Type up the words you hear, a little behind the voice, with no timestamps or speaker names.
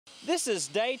This is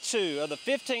day 2 of the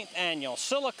 15th annual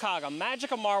Sylacauga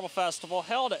Magical Marble Festival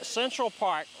held at Central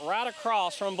Park right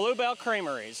across from Bluebell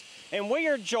Creameries. And we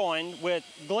are joined with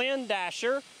Glenn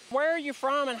Dasher. Where are you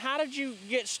from and how did you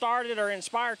get started or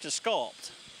inspired to sculpt?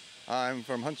 I'm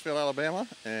from Huntsville, Alabama,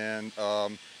 and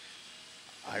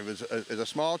as a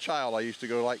small child, I used to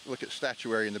go look at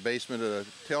statuary in the basement of the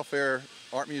Telfair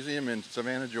Art Museum in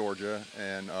Savannah, Georgia,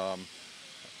 and I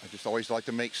just always liked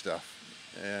to make stuff.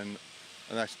 And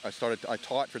I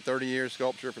taught for 30 years,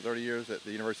 sculpture for 30 years at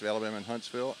the University of Alabama in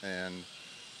Huntsville, and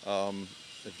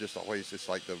it's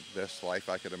like the best life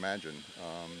I could imagine.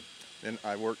 Then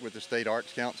I worked with the State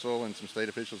Arts Council and some state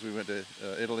officials. We went to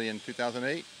Italy in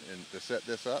 2008 to set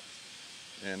this up,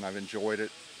 and I've enjoyed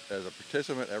it as a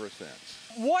participant ever since.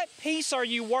 What piece are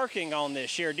you working on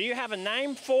this year? Do you have a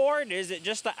name for it? Is it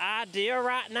just an idea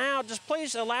right now? Just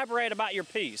please elaborate about your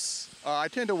piece. I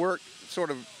tend to work sort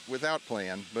of without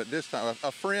plan, but this time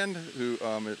a friend who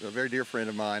is a very dear friend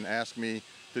of mine asked me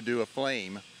to do a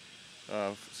flame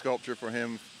sculpture for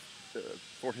him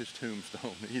for his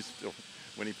tombstone. He's still,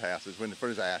 when he passes, for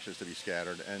his ashes to be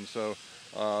scattered. And so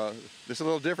this is a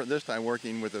little different this time,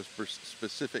 working with a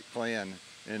specific plan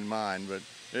in mind, but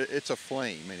it's a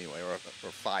flame anyway, or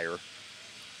fire.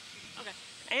 Okay.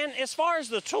 And as far as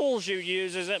the tools you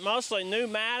use, is it mostly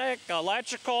pneumatic,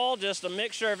 electrical, just a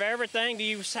mixture of everything? Do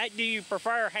you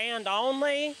prefer hand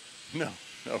only?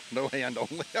 No hand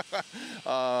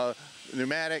only.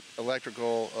 Pneumatic,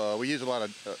 electrical. We use a lot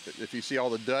of. If you see all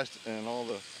the dust and all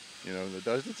the, the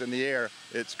dust that's in the air,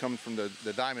 it's comes from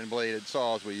the diamond bladed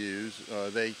saws we use.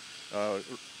 They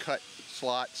cut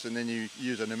slots, and then you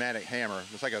use a pneumatic hammer.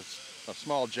 It's like a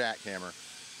small jackhammer,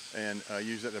 and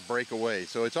use it to break away.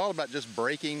 So it's all about just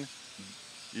breaking.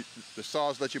 The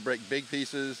saws let you break big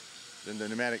pieces, then the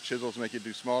pneumatic chisels make you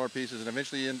do smaller pieces, and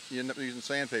eventually you end up using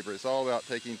sandpaper. It's all about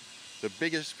taking the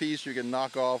biggest piece you can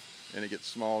knock off, and it gets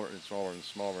smaller and smaller and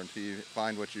smaller until you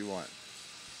find what you want.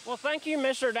 Well, thank you,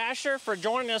 Mr. Dasher, for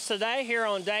joining us today here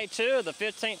on day 2 of the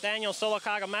 15th annual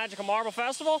Sylacauga Magical Marble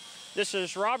Festival. This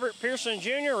is Robert Pearson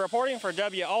Jr. reporting for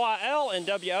WOIL and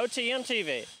WOTM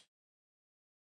TV.